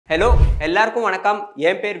Hello, எல்லாருக்கும் வணக்கம்.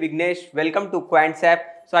 என் பேர் Vignesh. Welcome to Quantsapp.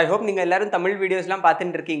 So I hope நீங்க எல்லாரும் தமிழ் வீடியோஸ்லாம்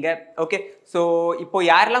பார்த்துட்டு இருக்கீங்க. ஓகே. ஸோ இப்போ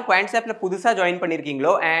யாரெல்லாம் Quantsappல புதுசாக ஜாயின்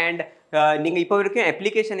பண்ணியிருக்கீங்களோ அண்ட் நீங்கள் இப்போ வரைக்கும்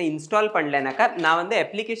அப்ளிகேஷனை இன்ஸ்டால் பண்ணலனாக்கா நான் வந்து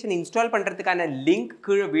அப்ளிகேஷன் இன்ஸ்டால் பண்ணுறதுக்கான லிங்க்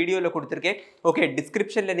கீழே வீடியோவில் கொடுத்துருக்கேன். ஓகே,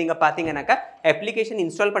 டிஸ்கிரிப்ஷனில் நீங்கள் பார்த்தீங்கன்னாக்கா அப்ளிகேஷன்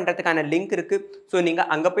இன்ஸ்டால் பண்ணுறதுக்கான லிங்க் இருக்குது. ஸோ நீங்கள்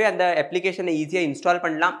அங்கே போய் அந்த அப்ளிகேஷனை ஈஸியாக இன்ஸ்டால்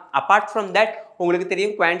பண்ணலாம். அப்பார்ட் ஃப்ரம் தட் உங்களுக்கு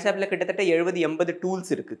தெரியும் Quantsappல கிட்டத்தட்ட 70-80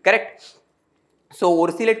 டூல்ஸ் இருக்குது, கரெக்ட்? ஸோ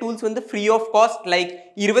ஒரு சில டூல்ஸ் வந்து free of cost, like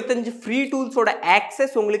 25 free டூல்ஸோட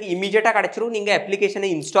access உங்களுக்கு இமீடியட்டாக கிடச்சிரும் நீங்கள் அப்ளிகேஷனை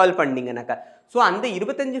இன்ஸ்டால் பண்ணீங்கன்னாக்கா. ஸோ அந்த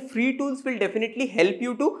 25 free tools will definitely help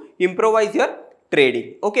you to improvise your trading.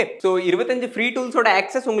 Okay, so 25 free டூல்ஸோட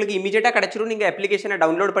access உங்களுக்கு இமீடியட்டாக கிடச்சிரும் நீங்கள் அப்ளிகேஷனை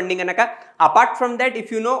download பண்ணீங்கன்னாக்கா. Apart from that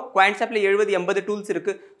if you know Quantsappல 70-80 tools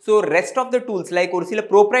இருக்குது. So rest of the tools like ஒரு சில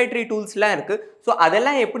ப்ரோப்ரைட்டரி டூல்ஸ்லாம் இருக்குது. ஸோ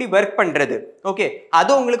அதெல்லாம் எப்படி ஒர்க் பண்ணுறது, ஓகே,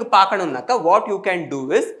 அது உங்களுக்கு பார்க்கணுன்னாக்கா what you can do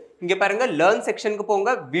is இங்கே பாருங்க, லேர்ன் செக்ஷனுக்கு போங்க,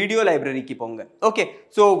 வீடியோ லைப்ரரிக்கு போங்க. Okay,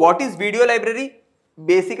 so what is video library?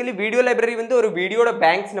 Basically video library வந்து ஒரு வீடியோட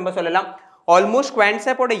பேங்க்ஸ் நம்ம சொல்லலாம். ஆல்மோஸ்ட்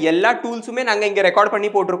Quantsappோட எல்லா டூல்ஸுமே நாங்கள் இங்கே ரெக்கார்ட்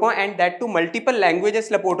பண்ணி போட்டிருக்கோம் அண்ட் தட் டு மல்டிபிள்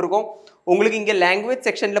லாங்குவேஜஸில் போட்டிருக்கோம். உங்களுக்கு இங்கே லாங்குவேஜ்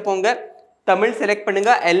செக்ஷனில் போங்க, தமிழ் செலக்ட்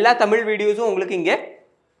பண்ணுங்க, எல்லா தமிழ் வீடியோஸும் உங்களுக்கு இங்கே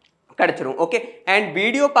கிடச்சிரும். ஓகே, அண்ட்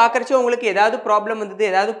வீடியோ பார்க்குறச்சோ உங்களுக்கு ஏதாவது ப்ராப்ளம் வந்தது,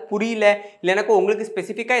 ஏதாவது புரியல, இல்லைனாக்கா உங்களுக்கு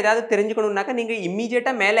ஸ்பெசிஃபிக்காக ஏதாவது தெரிஞ்சுக்கணுன்னாக்கா நீங்கள்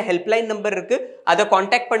இம்மீடியட்டாக மேலே ஹெல்ப்லைன் நம்பர் இருக்குது, அதை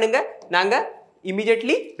காண்டாக்ட் பண்ணுங்கள், நாங்கள்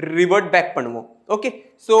இமீடியட்லி ரிவர்ட் பேக் பண்ணுவோம். ஓகே,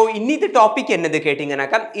 ஸோ இன்னித்து டாபிக் என்னது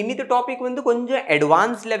கேட்டிங்கனாக்கா, இன்னித்து டாபிக் வந்து கொஞ்சம்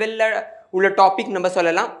அட்வான்ஸ் லெவலில் உள்ள டாபிக் நம்ம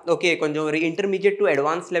சொல்லலாம். ஓகே, கொஞ்சம் ஒரு intermediate to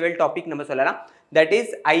advance level topic நம்ம சொல்லலாம். That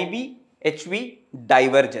is IV HV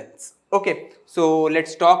divergence. Okay, so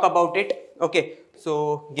let's talk about it. Okay, so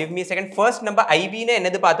give me second. First நம்ம ஐவின்னு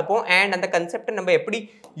என்னது பார்த்துப்போம் அண்ட் அந்த கன்செப்டை நம்ம எப்படி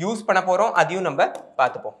யூஸ் பண்ண போகிறோம் அதையும் நம்ம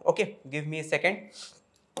பார்த்துப்போம். Okay, give me second.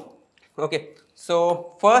 Okay, so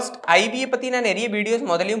first ஐவியை பற்றி நான் நிறைய வீடியோஸ்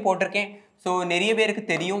முதலையும் போட்டிருக்கேன். ஸோ நிறைய பேருக்கு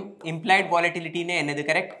தெரியும் இம்ப்ளாய்ட் வாலட்டிலிட்டின்னு என்னது,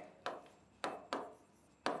 correct?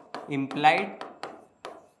 Implied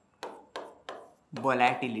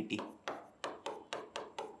volatility.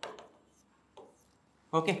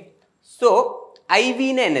 Okay, so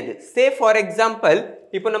ஐவின்னு என்னது? சே ஃபார் எக்ஸாம்பிள்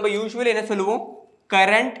இப்போ நம்ம யூஸ்வலி என்ன சொல்லுவோம்,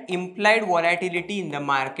 கரண்ட் இம்ப்ளைட் வாலட்டிலிட்டி இந்த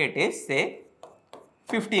market is say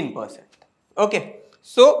 15%. Okay,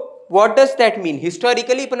 so what does that mean?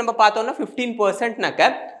 Historically இப்போ நம்ம பார்த்தோம்னா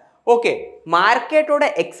 15%னாக்க ஓகே, மார்க்கெட்டோட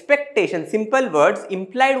எக்ஸ்பெக்டேஷன், சிம்பிள் வேர்ட்ஸ்,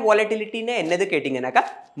 இம்ப்ளைட் வாலட்டிலிட்டின்னு என்னது கேட்டிங்கனாக்கா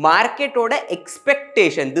மார்க்கெட்டோட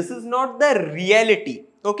expectation. This is not the reality.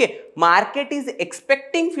 Okay, market is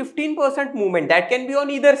expecting 15% movement. That can be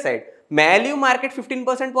on ether side. மேலேயும் market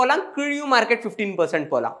 15% போகலாம், கீழேயும் மார்க்கெட் 15%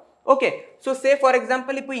 போகலாம். Okay, so say for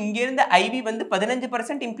example இப்போ இங்கேருந்து ஐவி வந்து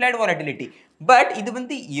 15% இம்ப்ளைட் வாலட்டிலிட்டி, பட் இது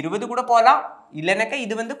வந்து 20 கூட போகலாம், இல்லைனாக்கா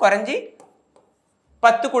இது வந்து குறைஞ்சி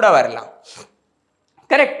 10 கூட வரலாம்,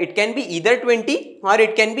 correct? It can be either 20 R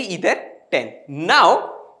it can be either 10. Now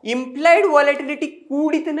implied volatility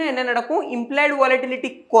கூடிதுன்னா என்ன நடக்கும், இம்ப்ளைட்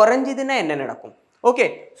வாலட்டிலிட்டி குறைஞ்சிதுன்னா என்ன நடக்கும்? ஓகே,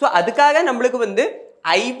 ஸோ அதுக்காக நம்மளுக்கு வந்து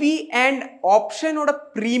ஐவி அண்ட் ஆப்ஷனோட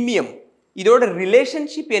ப்ரீமியம், இதோட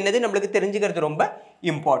ரிலேஷன்ஷிப் என்னது நம்மளுக்கு தெரிஞ்சுக்கிறது ரொம்ப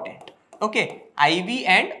important. Okay, IV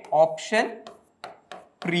and option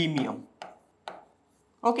premium.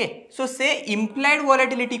 Okay, so say implied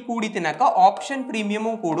volatility கூடிதுனாக்கா option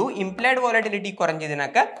ப்ரீமியமும் கூடும், இம்ப்ளைட் வாலட்டிலிட்டி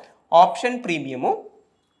குறைஞ்சதுனாக்கா ஆப்ஷன் ப்ரீமியமும்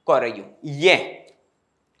குறையும். ஏன்?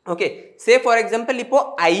 ஓகே, சே ஃபார் எக்ஸாம்பிள் இப்போ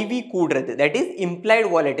IV கூடுறது, that is implied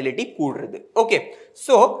volatility கூடுறது. Okay,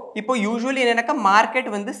 so இப்போ யூஸ்வலி என்னன்னாக்கா மார்க்கெட்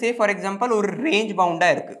வந்து சே ஃபார் எக்ஸாம்பிள் ஒரு range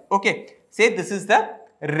பவுண்டாக இருக்கு. Okay, say this is the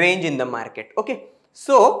range in the market. Okay,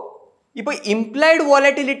 so இப்போ implied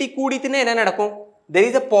volatility கூடிதுன்னா என்ன நடக்கும்? there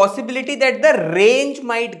is a possibility that the range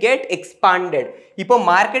might get expanded. இப்போ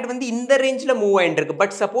market வந்து இந்த ரேஞ்சில் மூவ் ஆயிட்டு இருக்கு,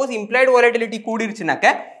 பட் சப்போஸ் இம்ப்ளைட் வாலட்டிலிட்டி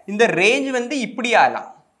கூடிருச்சுனாக்க இந்த ரேஞ்ச் வந்து இப்படி ஆகலாம்.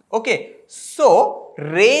 ஓகே, ஸோ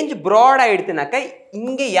ரேஞ்ச் ப்ராட் ஆயிடுச்சுனாக்க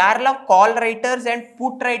இங்கே யாரெல்லாம் கால் ரைட்டர்ஸ் அண்ட்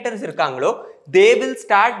புட் ரைட்டர்ஸ் இருக்காங்களோ they will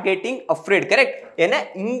start getting afraid, correct? ஏன்னா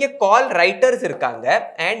இங்கே கால் ரைட்டர்ஸ் இருக்காங்க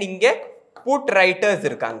அண்ட் இங்கே புட் ரைட்டர்ஸ்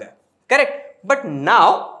இருக்காங்க, கரெக்ட்? பட் now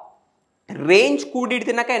ரேஞ்ச்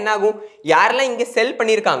கூடிடுச்சுனாக்கா என்ன ஆகும்? யாரெல்லாம் இங்கே செல்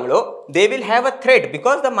பண்ணியிருக்காங்களோ they will have a threat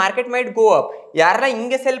because the market might go up. யாரெல்லாம்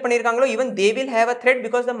இங்கே செல் பண்ணியிருக்காங்களோ even they will have a threat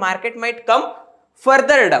because the market might come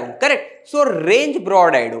further down, correct? So range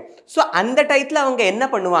broad ஆகிடும். So அந்த டைத்தில் அவங்க என்ன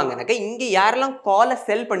பண்ணுவாங்கனாக்கா இங்கே யாரெல்லாம் காலை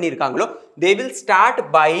செல் பண்ணியிருக்காங்களோ they will start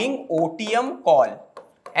buying OTM call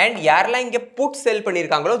and யாரெல்லாம் இங்கே put sell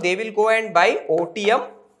பண்ணியிருக்காங்களோ they will go and buy OTM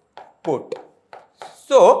put.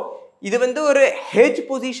 So இது வந்து ஒரு ஹெட்ஜ்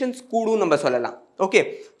பொசிஷன்ஸ் கூடும் நம்ம சொல்லலாம். ஓகே,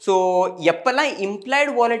 ஸோ எப்பெல்லாம் இம்ப்ளைட்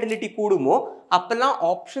வாலட்டிலிட்டி கூடுமோ அப்பெல்லாம்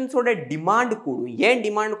ஆப்ஷன்ஸோட டிமாண்ட் கூடும். ஏன்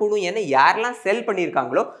டிமாண்ட் கூடும்? ஏன்னா யாரெல்லாம் செல்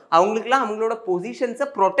பண்ணியிருக்காங்களோ அவங்களுக்குலாம் அவங்களோட பொசிஷன்ஸை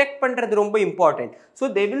ப்ரொடெக்ட் பண்ணுறது ரொம்ப important.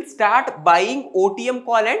 So they will start buying OTM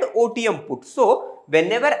call and OTM put. So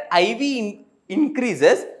whenever IV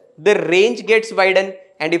increases, the range gets widened.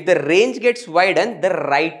 And if the range gets widened, the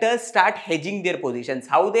writers start hedging their positions.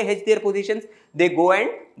 How they hedge their positions? They go and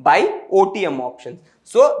buy OTM options.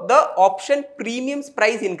 So the option premiums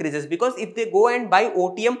price increases, because if they go and buy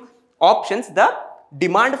OTM options, the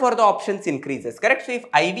demand for the options increases. Correct? So if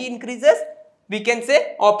IV increases, we can say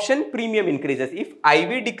option premium increases. If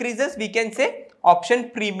IV decreases, we can say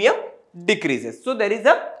option premium decreases. So there is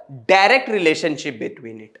a direct relationship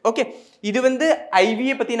between it. Okay, இது வந்து IV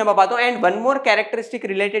பத்தி நம்ம பார்த்தோம். and one more characteristic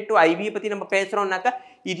related to IV பத்தி நம்ம பேசுறோம்னாக்க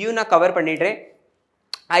இதையும் நான் cover பண்ணிடுறேன்.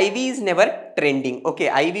 IV is never trending. okay,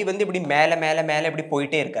 IV வந்து இப்படி மேல மேல மேல இப்படி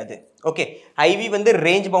போயிட்டே இருக்காது. okay, IV வந்து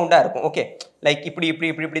range bound இருக்கும். okay, like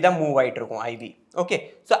இப்படி தான் மூவ் ஆயிட்டு இருக்கும் IV. okay,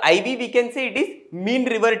 so IV we can say it is mean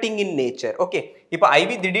reverting in nature. okay, இப்போ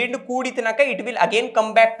IV திடீர்னு கூடித்துனாக்க it will again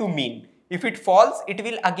come back to mean. If it falls, it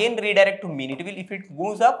will again redirect to mean. If it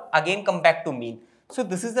goes up, again come back to mean. So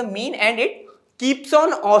this is the mean, and it keeps on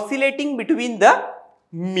oscillating between the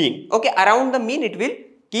mean. Okay, around the mean it will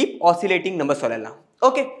keep oscillating. நம்ம சொல்லலாம்.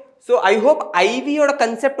 Okay, so I hope IV ஓட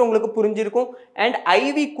concept உங்களுக்கு புரிஞ்சிருக்கும். and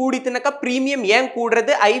IV கூடித்துனாக்க premium ஏன்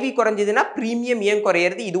கூடுறது, IV குறைஞ்சதுன்னா premium ஏன்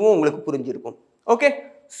குறையிறது, இதுவும் உங்களுக்கு புரிஞ்சிருக்கும். Okay,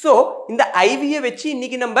 so இந்த IV வச்சு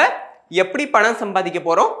இன்னைக்கு நம்ம எப்படி பணம் சம்பாதிக்க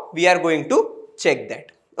போறோம், we are going to check that.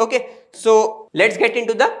 Okay, so let's get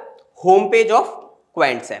into the home page of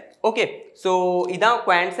Quantsapp. okay, so இதான்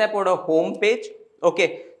Quantsapp ஓட home page. okay,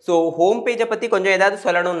 so home page பத்தி கொஞ்சம் ஏதாவது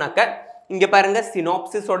சொல்லணும்னாக்க இங்க பாருங்க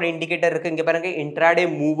synopsis ஓட இண்டிகேட்டர் இருக்கு, இங்க பாருங்க intraday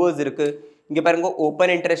movers இருக்கு, இங்க பாருங்க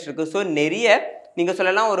open interest இருக்கு. so நிறைய நீங்க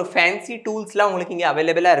சொல்லலாம் ஒரு fancy tools-லாம் உங்களுக்கு இங்க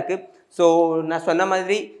அவைலபிளா இருக்கு. so நான் சொன்ன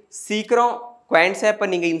மாதிரி சீக்கிரம் Quantsapp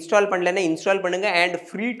நீங்க இன்ஸ்டால் பண்ணலன்னா இன்ஸ்டால் பண்ணுங்க. and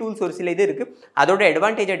ஃப்ரீ டூல்ஸ் ஒரு சில இது இருக்கு, அதோட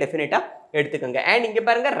அட்வான்டேஜை டெஃபினட்டா எடுத்துக்கங்க. and இங்க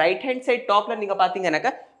பாருங்க ரைட் ஹேண்ட் சைடு டாப்ல நீங்க பாத்தீங்கன்னாக்க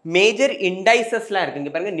மேஜர் இண்டைசஸ்லாம் இருக்கு.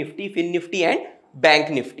 இங்க பாருங்க Nifty, fin Nifty and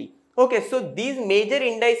bank Nifty. Okay, so these major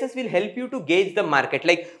indices will help you to gauge the market.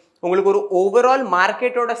 Like உங்களுக்கு ஒரு ஓவரால்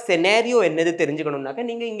மார்க்கெட்டோட செனாரியோ என்னது தெரிஞ்சுக்கணும்னாக்க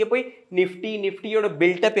நீங்க இங்க போய் நிஃப்டியோட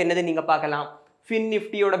பில்டப் என்னது நீங்க பார்க்கலாம், ஃபின்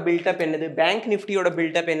நிஃப்டியோட பில்டப் என்னது, பேங்க் நிஃப்டியோட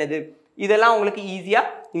பில்டப் என்னது, இதெல்லாம் உங்களுக்கு ஈஸியா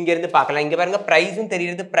இங்க இருந்து பார்க்கலாம். இங்க பாருங்க பிரைஸும்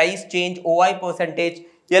தெரியுது, பிரைஸ் சேஞ்ச், OI பெர்சன்டேஜ்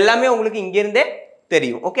எல்லாமே உங்களுக்கு இங்க இருந்தே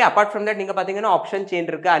தெரியும். ஓகே, அபார்ட் ஃப்ரம் தட் நீங்க பாத்தீங்கன்னா ஆப்ஷன் செயின்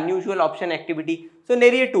இருக்கு, அன்யூஷுவல் ஆப்ஷன் ஆக்டிவிட்டி, ஸோ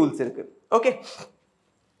நிறைய டூல்ஸ் இருக்கு. ஓகே,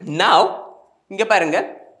 நவ் இங்க பாருங்க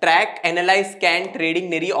ட்ராக், அனலைஸ், ஸ்கேன், ட்ரேடிங்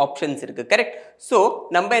நிறைய ஆப்ஷன்ஸ் இருக்கு. கரெக்ட். ஸோ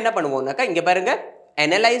நம்ம என்ன பண்ணுவோம்னாக்கா இங்க பாருங்க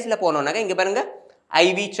அனலைஸ்ல போனோம்னாக்கா இங்க பாருங்க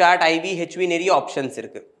IV சார்ட், IV HV நிறைய ஆப்ஷன்ஸ்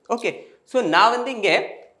இருக்கு. ஓகே, ஸோ நான் வந்து இங்க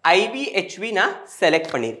IV HV நான்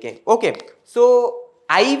செலக்ட் பண்ணியிருக்கேன். ஓகே, ஸோ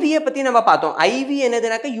IV பத்தி நம்ம பார்த்தோம். IV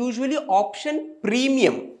என்னதுனாக்கா usually option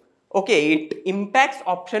premium. Okay, it impacts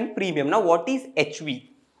option premium. now what is HV?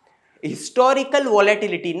 Historical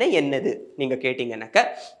வாலட்டிலிட்டின்னா என்னது நீங்க கேட்டீங்கன்னாக்கா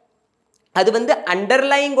அது வந்து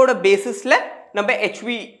அண்டர்லைங்கோட பேசிஸ்ல நம்ம HV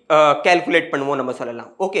கால்குலேட் பண்ணுவோம் நம்ம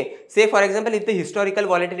சொல்லலாம். ஓகே, சே ஃபார் எக்ஸாம்பிள் இது ஹிஸ்டாரிக்கல்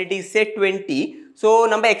வாலட்டிலிட்டி சே 20, ஸோ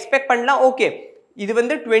நம்ம எக்ஸ்பெக்ட் பண்ணலாம் ஓகே இது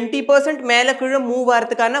வந்து 20% மேல கீழே மூவ்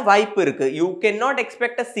ஆகிறதுக்கான வாய்ப்பு இருக்கு. You can not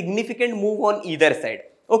expect a significant move on ether side.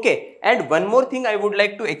 Okay, and one more thing I would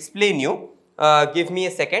like to explain you. Give me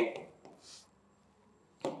a second.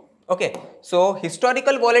 Okay, so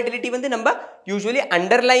historical volatility வந்து நம்ம usually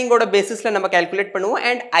அண்டர்லைங்கோட பேசிஸ்ல நம்ம calculate பண்ணுவோம்.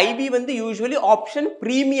 And IV வந்து usually option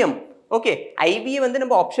premium. Okay, IV வந்து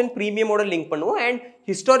நம்ம option பிரீமியமோட link பண்ணுவோம். And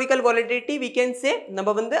historical volatility we can say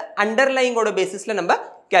நம்ம வந்து அண்டர்லைங்கோட பேசிஸ்ல நம்ம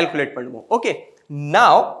கால்குலேட் பண்ணுவோம். ஓகே,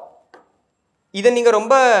 நவ் இதை நீங்க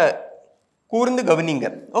ரொம்ப கூர்ந்து கவனிங்க.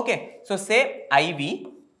 ஓகே, ஸோ சே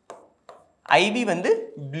IV வந்து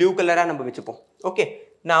ப்ளூ கலரா நம்ம வச்சுப்போம். ஓகே,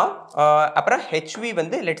 now அப்புறம் HV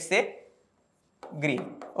வந்து let's say green.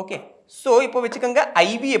 Okay, so இப்போ வச்சுக்கோங்க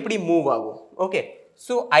IV எப்படி மூவ் ஆகும். ஓகே,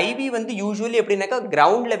 ஸோ IV வந்து யூஸ்வலி எப்படின்னாக்கா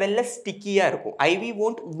கிரவுண்ட் லெவலில் ஸ்டிக்கியாக இருக்கும். IV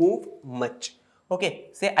won't move much. Okay,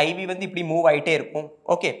 say IV வந்து இப்படி மூவ் ஆகிட்டே இருக்கும்.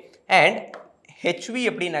 ஓகே, அண்ட் HV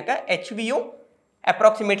எப்படின்னாக்கா HVயும்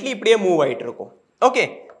அப்ராக்சிமேட்லி இப்படியே மூவ் ஆகிட்டு இருக்கும். ஓகே,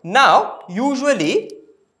 now யூஸ்வலி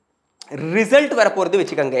ரிசல்ட் வரப்போகிறது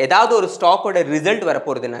வச்சுக்கோங்க, ஏதாவது ஒரு ஸ்டாக்கோட ரிசல்ட்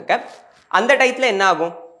வரப்போகிறதுனாக்க அந்த டைத்துல என்ன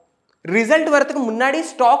ஆகும், ரிசல்ட் வரதுக்கு முன்னாடி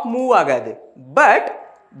ஸ்டாக் மூவ் ஆகாது. But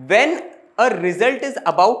when a result is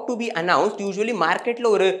about to be announced, usually மார்க்கெட்ல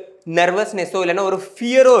ஒரு நர்வஸ்னஸோ இல்லைன்னா ஒரு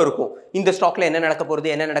ஃபியரோ இருக்கும், இந்த ஸ்டாக்ல என்ன நடக்க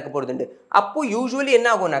போகுதுன்னு. அப்போ யூஸ்வலி என்ன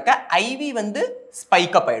ஆகும்னாக்கா IV வந்து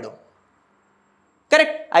ஸ்பைக் அப் ஆயிடும்.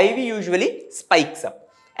 Correct, IV usually spikes up.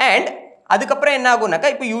 And அதுக்கப்புறம் என்ன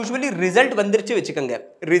ஆகும்னாக்கா இப்போ யூஸ்வலி ரிசல்ட் வந்துருச்சு வச்சுக்கோங்க,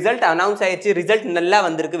 ரிசல்ட் அனௌன்ஸ் ஆயிடுச்சு, ரிசல்ட் நல்லா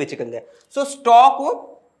வந்திருக்கு வச்சுக்கோங்க. ஸோ ஸ்டாக்கும்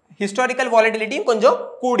ஹிஸ்டாரிக்கல் வாலட்டிலிட்டியும் கொஞ்சம்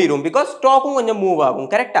கூடிரும், பிகாஸ் ஸ்டாக்கும் கொஞ்சம் மூவ் ஆகும்.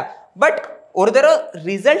 கரெக்டா? பட் ஒரு தடவை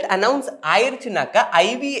result announce ஆயிடுச்சுனாக்கா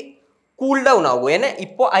IV cool down ஆகும். ஏன்னா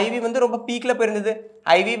இப்போ ஐவி வந்து ரொம்ப பீக்ல போயிருந்தது,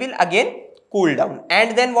 IV will again cool down.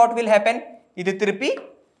 And then what will happen, இது திருப்பி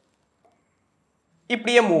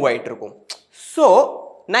இப்படியே மூவ் ஆயிட்டு இருக்கும். ஸோ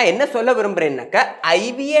நான் என்ன சொல்ல விரும்புறேன்னாக்கா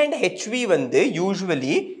ஐவி அண்ட் ஹெச்வி வந்து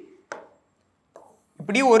யூஸ்வலி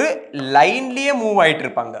இப்படி ஒரு லைன்லயே மூவ் ஆயிட்டு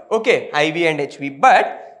இருப்பாங்க. Okay, IV and HV.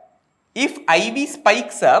 But if IV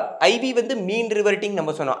spikes up, IV வந்து mean reverting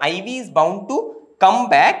நம்ம சொன்னோம், IV is bound to come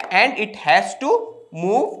back and it has to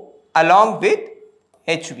move along with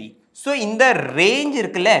HV. so இந்த range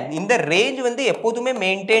இருக்குல்ல, இந்த range வந்து எப்போதுமே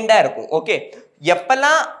maintained இருக்கும். ஓகே,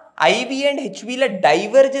 எப்பெல்லாம் IV and HV ல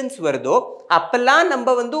divergence வருதோ அப்பெல்லாம்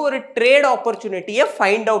நம்ம வந்து ஒரு trade opportunity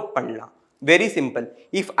find out பண்ணலாம். very simple.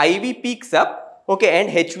 if IV peaks up, okay, and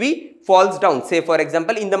HV falls down, say for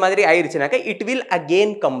example இந்த மாதிரி ஆயிருச்சுனாக்க it will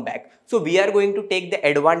again come back. so we are going to take the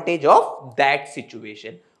advantage of that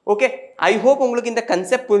situation. okay, I hope உங்களுக்கு இந்த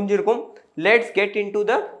concept புரிஞ்சிருக்கும். let's get into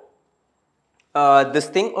the this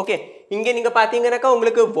thing. okay, இங்க நீங்க பாத்தீங்கன்னாக்கா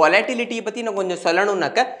உங்களுக்கு volatility பத்தி நான் கொஞ்சம்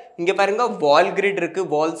சொல்லணும்னாக்க இங்க பாருங்க wall grid இருக்கு,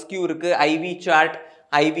 wall skew இருக்கு, IV chart,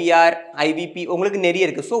 IVR, IVP உங்களுக்கு நிறைய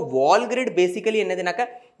இருக்கு. so wall grid basically என்னதுனாக்கா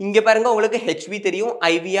இங்க பாருங்க உங்களுக்கு HV தெரியும்,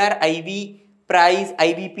 IVR, IV price,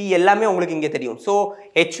 IVP எல்லாமே உங்களுக்கு இங்க தெரியும். so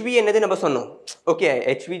HV என்னது நம்ம சொன்னோம். okay,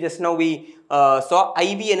 HV just now we saw.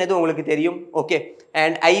 IV என்னது உங்களுக்கு தெரியும். okay,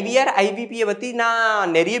 and IVR, IVP பத்தி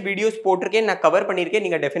நான் நிறைய வீடியோஸ் போட்டிருக்கேன், நான் கவர் பண்ணியிருக்கேன்,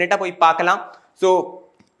 நீங்க டெஃபினட்டா போய் பார்க்கலாம். so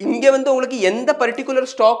இங்க வந்து உங்களுக்கு எந்த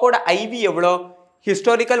பர்டிகுலர் ஸ்டாக்கோட IV எவ்வளோ,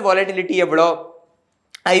 ஹிஸ்டாரிக்கல் வாலட்டிலிட்டி எவ்வளோ,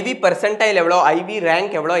 IV பர்சன்டைல் எவ்வளோ, IV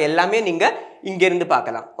ரேங்க் எவ்வளோ எல்லாமே நீங்க இங்க இருந்து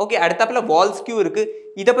பார்க்கலாம். ஓகே, அடுத்தாப்புல வால் ஸ்கியூ இருக்கு,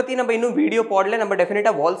 இதை பத்தி நம்ம இன்னும் வீடியோ போடல, நம்ம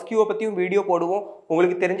டெஃபினட்டா வால் ஸ்கியூவை பத்தியும் வீடியோ போடுவோம்.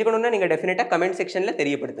 உங்களுக்கு தெரிஞ்சுக்கணும்னா நீங்க டெஃபினட்டா கமெண்ட் செக்ஷன்ல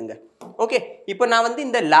தெரியப்படுத்துங்க. ஓகே, இப்போ நான் வந்து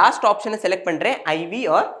இந்த லாஸ்ட் ஆப்ஷனை செலக்ட் பண்றேன், IV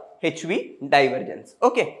R HV divergence.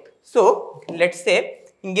 Okay, so let's say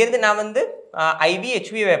இங்க இருந்து நான் வந்து IV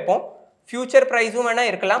HV வைப்போம், ஃபியூச்சர் ப்ரைஸும் வேணா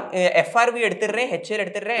இருக்கலாம், FRV எடுத்துடுறேன், HL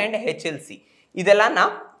எடுத்துடுறேன், அண்ட் HLC இதெல்லாம்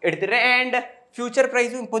நான் எடுத்துடுறேன், அண்ட் future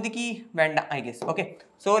price இப்போதைக்கு வேண்டாம் I guess. okay,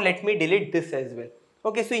 so let me delete this as well.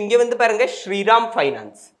 okay, so இங்க வந்து பாருங்க ஸ்ரீராம்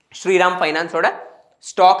ஃபைனான்ஸ் ஓட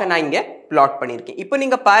ஸ்டாக் நான் இங்க plot பண்ணிருக்கேன். இப்போ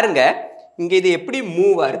நீங்க பாருங்க இங்க இது எப்படி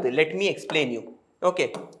மூவ் ஆகுது, let me explain you. okay,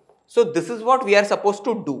 so this is what we are supposed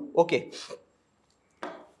to do. okay,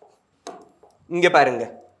 இங்க பாருங்க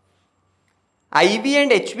IV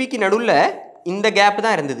and HV க்கு நடுவுல இந்த கேப்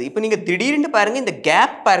தான் இருந்தது. இப்போ நீங்க திடீர்னு பாருங்க இந்த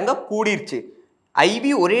கேப் பாருங்க கூடிருச்சு, IV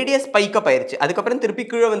ஒரேடியா ஸ்பைக் அப் ஆயிருச்சு, அதுக்கப்புறம் திருப்பி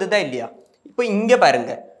கீழே வந்ததா இல்லையா. இப்போ இங்க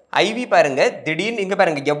பாருங்க IV பாருங்க திடீர்னு இங்க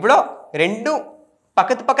பாருங்க எவ்வளோ ரெண்டும்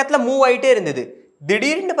பக்கத்துல மூவ் ஆயிட்டே இருந்தது,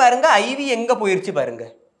 திடீர்னு பாருங்க IV எங்க போயிருச்சு பாருங்க,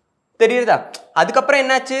 தெரியுதா. அதுக்கப்புறம்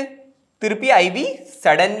என்னாச்சு, திருப்பி IV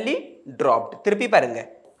சடன்லி டிராப்ட், திருப்பி பாருங்க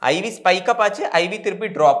IV ஸ்பைக் அப் ஆச்சு, IV திருப்பி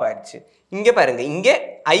டிராப் ஆயிடுச்சு. இங்க பாருங்க இங்க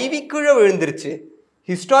IV கீழே விழுந்துருச்சு,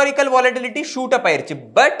 ஹிஸ்டாரிக்கல் வாலட்டிலிட்டி ஷூட் அப் ஆயிருச்சு,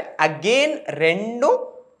 பட் அகெயின் ரெண்டும்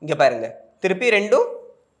இங்க பாருங்க திருப்பி ரெண்டும்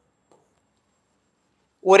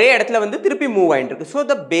ஒரே இடத்துல வந்து திருப்பி மூவ் ஆயிட்டு இருக்கு. ஸோ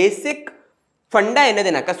த பேசிக் ஃபண்டா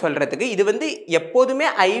என்னதுனாக்கா சொல்றதுக்கு இது வந்து எப்போதுமே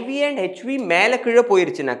IV and HV மேல கீழே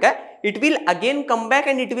போயிருச்சுனாக்கா it will again come back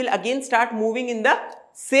and it will again start moving in the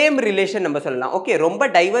same relation நம்ம சொல்லலாம். ஓகே, ரொம்ப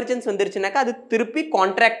டைவர்ஜென்ஸ் வந்துருச்சுனாக்கா அது திருப்பி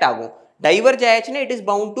கான்ட்ராக்ட் ஆகும், டைவர்ஜ் ஆயிடுச்சுன்னா it is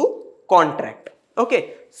bound to contract. Okay,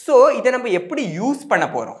 so இதை நம்ம எப்படி யூஸ் பண்ண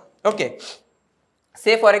போறோம். ஓகே,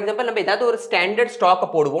 say for example நம்ம ஏதாவது ஒரு ஸ்டாண்டர்ட் ஸ்டாக்கை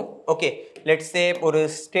போடுவோம். ஓகே, லெட்ஸ் சே ஒரு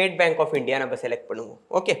ஸ்டேட் பேங்க் ஆஃப் இந்தியா நம்ம செலக்ட் பண்ணுவோம்.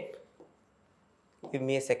 Okay, give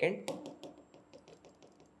me a second,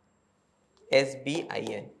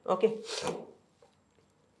 SBIN. Okay,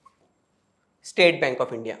 state bank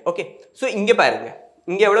of India. Okay, so இங்க பாருங்க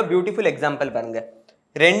இங்க எவ்வளோ பியூட்டிஃபுல் எக்ஸாம்பிள் பாருங்க,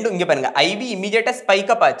 ரெண்டும் இங்க பாருங்க IV இமீடியட்டா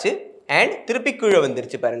ஸ்பைக் அப் ஆச்சு அண்ட் திருப்பி கீழே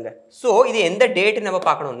வந்துருச்சு பாருங்க. ஸோ இது எந்த டேட் நம்ம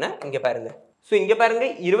பார்க்கணும்னா இங்க பாருங்க, ஸோ இங்க பாருங்க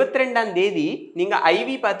 22ஆம் தேதி நீங்க IV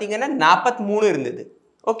பாத்தீங்கன்னா 43 இருந்தது.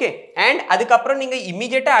 ஓகே, அண்ட் அதுக்கப்புறம் நீங்க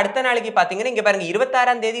இமீடியட்டா அடுத்த நாளைக்கு பாத்தீங்கன்னா இங்க பாருங்க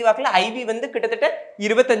 26ஆம் தேதி வாக்குல IV வந்து கிட்டத்தட்ட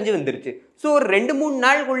 25 வந்துருச்சு. ஸோ ஒரு 2-3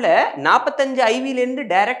 நாளுக்குள்ள 45 IV இருந்து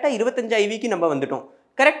டைரக்டா 25 IVக்கு நம்ம வந்துட்டோம்.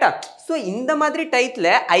 கரெக்டா. ஸோ இந்த மாதிரி டைத்துல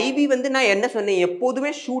IV வந்து நான் என்ன சொன்னேன், எப்போதுமே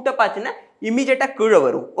ஷூட் அப் ஆச்சுன்னா இமீடியட்டா கீழே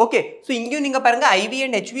வரும். ஓகே, ஸோ இங்கேயும் நீங்க பாருங்க IV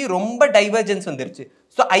and HV ரொம்ப டைவர்ஜென்ஸ் வந்துருச்சு.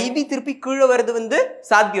 ஸோ IV திருப்பி கீழே வருது வந்து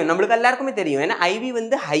சாத்தியம், நம்மளுக்கு எல்லாருக்குமே தெரியும். ஏன்னா IV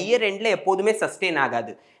வந்து ஹையர் எண்ட்ல எப்போதுமே சஸ்டெயின்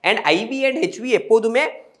ஆகாது, அண்ட் IV and HV எப்போதுமே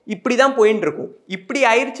இப்படிதான் போயிட்டு இருக்கும். இப்படி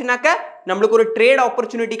ஆயிடுச்சுனாக்கா நம்மளுக்கு ஒரு ட்ரேட்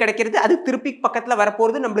ஆப்பர்ச்சுனிட்டி கிடைக்கிறது, அது திருப்பி பக்கத்துல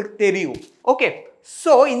வரப்போறது நம்மளுக்கு தெரியும். ஓகே,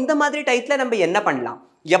 ஸோ இந்த மாதிரி டைத்துல நம்ம என்ன பண்ணலாம்,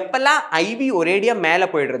 எப்பெல்லாம் IV ஒரேடியா மேல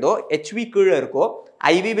போயிடுறதோ HV கீழே இருக்கோ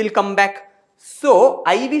IV will come back. So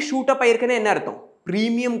IV shoot up ஆயிருக்குன்னு என்ன அர்த்தம்?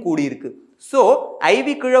 பிரீமியம் கூடி இருக்கு. So IV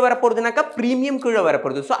கீழே வர போறதுனாக்கா பிரீமியம் கீழே வர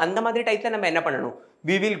போறது. So அந்த மாதிரி டைப்ல நம்ம என்ன பண்ணணும்?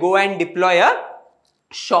 We will go and deploy a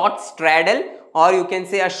short straddle or you can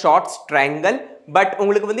say a short strangle. But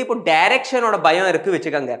உங்களுக்கு வந்து இப்போ டைரக்ஷனோட பயம் இருக்கு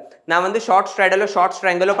வெச்சுக்கங்க. நான் வந்து ஷார்ட் ஸ்ட்ராடலோ ஷார்ட்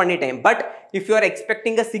ஸ்ட்ராங்கலோ பண்ணிட்டேன். But if you are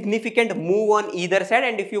expecting a significant move on either side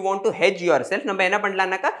and if you want to hedge yourself, நம்ம என்ன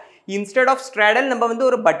பண்ணலாம்னாக்கா instead of straddle நம்ம வந்து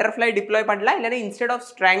ஒரு butterfly deploy பண்ணலாம். இல்லனா instead of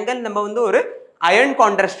strangle நம்ம வந்து ஒரு iron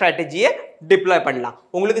counter strategy deploy பண்ணலாம்.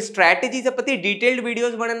 உங்களுக்கு strategies பத்தி detailed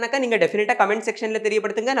videos வேணும்னாக்கா நீங்க டெஃபினட்டா கமெண்ட் செக்ஷன்ல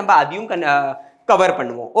தெரியப்படுத்துங்க. நம்ம அதையும் கவர்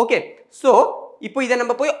பண்ணுவோம். ஓகே. சோ இப்போ இத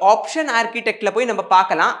நம்ம போய் ஆப்ஷன் ஆர்க்கிடெக்ட்ல போய் நம்ம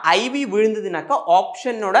பார்க்கலாம். IV விழுந்ததுனாக்கா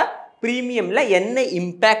ஆப்ஷனோட பிரீமியம்ல என்ன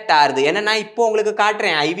இம்பாக்ட் ஆகுது. ஏன்னா நான் இப்போ உங்களுக்கு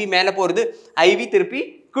காட்டுறேன் IV மேல போறது, IV திருப்பி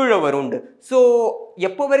கீழே வரும்ண்டு. ஸோ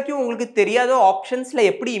எப்போ வரைக்கும் உங்களுக்கு தெரியாதோ ஆப்ஷன்ஸ்ல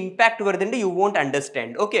எப்படி இம்பாக்ட் வருதுன்னு you won't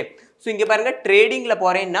understand. Okay. So இங்க பாருங்க ட்ரேடிங்ல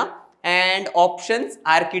போறேன்னா அண்ட் ஆப்ஷன்ஸ்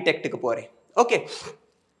ஆர்க்கிடெக்ட்டுக்கு போறேன். ஓகே.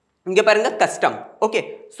 இங்க பாருங்க custom. Okay.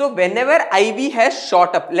 So whenever IV has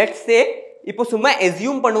shot up, let's say இப்போ சும்மா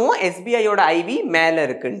assume பண்ணுவோம் SBI யோட IV மேல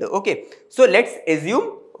இருக்குண்டு. Okay. So let's assume.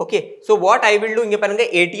 Okay. So what I will do, இங்க பாருங்க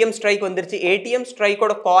ATM ஸ்ட்ரைக் வந்துருச்சு. ATM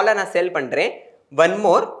ஸ்ட்ரைக்கோட காலை நான் செல் பண்றேன். ஒன்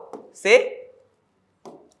மோர் சே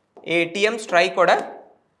ATM ஸ்ட்ரைக்கோட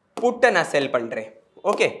புட்டை நான் செல் பண்றேன்.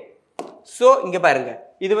 ஓகே. ஸோ இங்க பாருங்க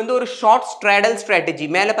இது வந்து ஒரு ஷார்ட் ஸ்ட்ராடல் ஸ்ட்ராட்டஜி.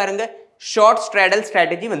 மேல பாருங்க ஷார்ட் ஸ்ட்ராடல்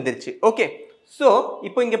ஸ்ட்ராட்டஜி வந்துருச்சு. ஓகே. ஸோ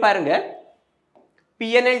இப்போ இங்க பாருங்க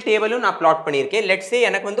PNL டேபிளும் நான் பிளாட் பண்ணியிருக்கேன். லெட்ஸ் சே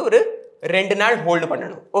எனக்கு வந்து ஒரு 2 நாள் ஹோல்டு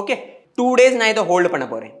பண்ணணும். ஓகே. 2 days நான் இதை ஹோல்டு பண்ண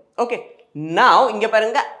போறேன். ஓகே. நவ இங்க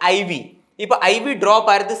பாருங்க IV. இப்போ IV டிராப்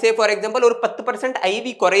ஆகுது. சே ஃபார் எக்ஸாம்பிள் ஒரு 10%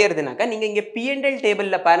 IV குறையிறதுனாக்கா நீங்க இங்க P&L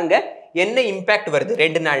டேபிள்ல பாருங்க என்ன இம்பாக்ட் வருது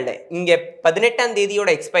 2 நாள்ல. இங்க 18ஆம்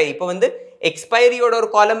தேதியோட எக்ஸ்பைரி. இப்போ வந்து எக்ஸ்பைரியோட ஒரு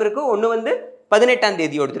காலம் இருக்கு, ஒன்னு வந்து 18ஆம்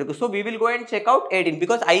தேதியோட இருக்கு. So we will go and check out 18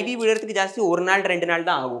 because IV விடுறதுக்கு ஜாஸ்தி 1 நாள் 2 நாள்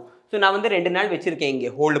தான் ஆகும். ஸோ நான் வந்து 2 நாள் வச்சிருக்கேன்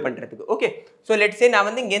இங்கே ஹோல்டு பண்றதுக்கு. ஓகே. ஸோ லெட்ஸ் சே நான்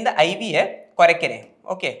வந்து இங்க இந்த IV-யை குறைக்கிறேன்.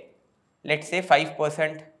 ஓகே. let's say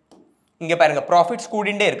 5%. இங்க பாருங்க ப்ராஃபிட்ஸ்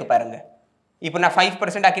கூடிண்டே இருக்கு பாருங்க. இப்போ நான்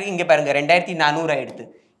 5% ஆக்கிருக்கேன். இங்க பாருங்க 2400 ஆயிடுது.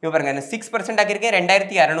 இப்போ பாருங்க நான் 6% ஆக்கிருக்கேன்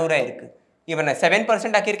 2600 ஆயிருக்கு. இப்போ நான்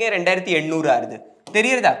 7% ஆக்கிருக்கேன் 2800 ஆகுது.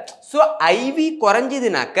 தெரியுதா? சோ IV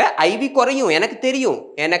குறைஞ்சதுனாக்க IV குறையும் எனக்கு தெரியும்.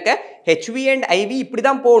 எனக்கு HV and IV இப்படி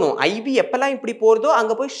தான் போணும். IV எப்பலாம் இப்படி போறதோ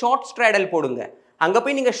அங்க போய் ஷார்ட் ஸ்ட்ராடல் போடுங்க. அங்க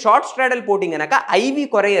போய் நீங்க ஷார்ட் ஸ்ட்ராடல் போடிங்கனாக்க IV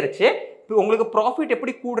குறையறச்சு உங்களுக்கு ப்ராஃபிட்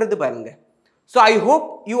எப்படி கூடுறது பாருங்க. So I hope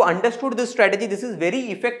you understood this strategy. This is very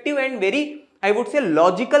effective and very, I would say,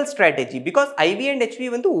 logical strategy because IV and HV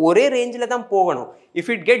வந்து ஒரே ரேஞ்சில தான் போகணும். If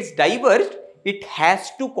it gets diverged, it has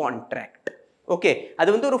to contract. Okay. அது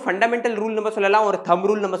வந்து ஒரு fundamental rule நம்ம சொல்லலாம், ஒரு thumb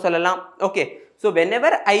rule நம்ம சொல்லலாம். Okay. So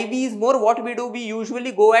whenever IV is more, what we do, we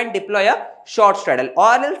usually go and deploy a short straddle.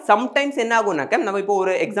 Or else sometimes என்ன ஆகும்னாக்க நம்ம இப்போ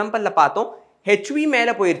ஒரு எக்ஸாம்பிள்ல பார்த்தோம் HV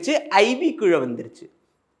மேல போயிருச்சு IV கீழே வந்துருச்சு.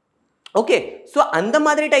 ஓகே. ஸோ அந்த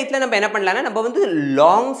மாதிரி டைப்ல நம்ம என்ன பண்ணலாம்னா நம்ம வந்து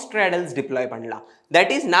லாங் ஸ்ட்ராடல்ஸ் டிப்ளாய் பண்ணலாம். தட்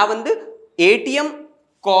இஸ் நான் வந்து ATM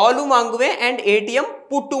காலும் வாங்குவேன் அண்ட் ATM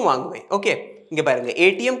புட்டும் வாங்குவேன். ஓகே. இங்க பாருங்க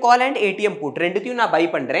ATM call and ATM put ரெண்டுத்தையும் நான் பை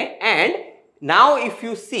பண்றேன். And now if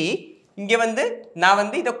you see இங்க வந்து நான்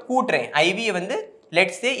வந்து இதை கூட்டுறேன். IV வந்து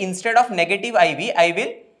let's say instead of negative IV I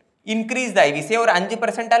will increase the IV. சே ஒரு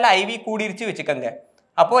 5% IV கூடிருச்சு வச்சுக்கோங்க.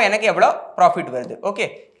 அப்போ எனக்கு எவ்வளோ ப்ராஃபிட் வருது. ஓகே.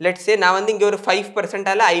 லெட்ஸ் சே நான் வந்து இங்கே ஒரு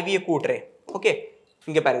 5%ஆல IV-யை கூட்டுறேன். ஓகே.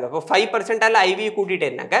 இங்கே பாருங்க இப்போ 5%ஆல IV-யை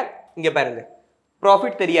கூட்டிட்டேன்னாக்க இங்கே பாருங்க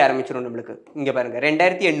ப்ராஃபிட் தெரிய ஆரம்பிச்சிடும் நம்மளுக்கு. இங்கே பாருங்க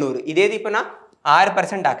 2800. இதே இப்போ நான்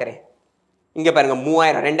 6% ஆக்குறேன். இங்கே பாருங்க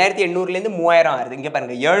 3000. 2800லேருந்து 3000 ஆகுது. இங்கே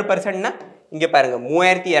பாருங்க 7%னா இங்கே பாருங்க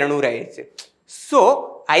 3200 ஆயிடுச்சு. ஸோ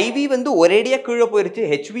IV வந்து ஒரேடியா கீழே போயிருச்சு,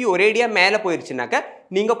 HV ஒரேடியா மேலே போயிருச்சுனாக்க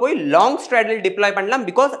நீங்க போய் லாங் ஸ்ட்ராடல் டிப்ளாய் பண்ணலாம்.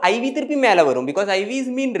 பிகாஸ் IV திருப்பி மேலே வரும். Because IV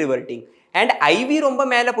is mean reverting. And IV ரொம்ப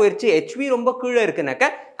மேலே போயிருச்சு, HV ரொம்ப கீழே இருக்குனாக்க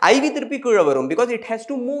IV திருப்பி கீழே வரும். Because it has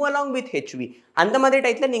to move along with HV. அந்த மாதிரி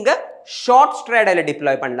டைப்ல நீங்க ஷார்ட் ஸ்ட்ராடலை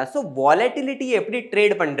டிப்ளாய் பண்ணலாம். ஸோ வாலட்டிலிட்டி எப்படி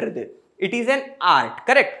ட்ரேட் பண்றது, it is an art.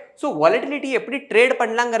 Correct. So volatility எப்படி ட்ரேட்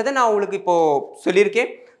பண்ணலாங்கிறத நான் உங்களுக்கு இப்போ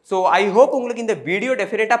சொல்லியிருக்கேன். ஸோ ஐ ஹோப் உங்களுக்கு இந்த வீடியோ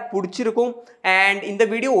டெஃபினட்டாக பிடிச்சிருக்கும். அண்ட் இந்த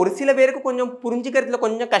வீடியோ ஒரு சில பேருக்கு கொஞ்சம் புரிஞ்சுக்கிறதுல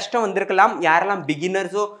கொஞ்சம் கஷ்டம் வந்திருக்கலாம். யாரெல்லாம்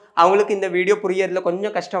பிகினர்ஸோ அவங்களுக்கு இந்த வீடியோ புரியறதுல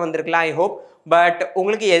கொஞ்சம் கஷ்டம் வந்திருக்கலாம். I hope. பட்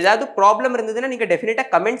உங்களுக்கு ஏதாவது ப்ராப்ளம் இருந்ததுன்னா நீங்கள்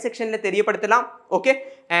டெஃபினட்டாக கமெண்ட் செக்ஷனில் தெரியப்படுத்தலாம். ஓகே.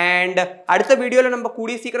 அண்ட் அடுத்த வீடியோவில் நம்ம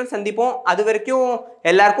கூடிய சீக்கிரம் சந்திப்போம். அது வரைக்கும்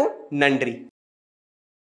எல்லாருக்கும் நன்றி.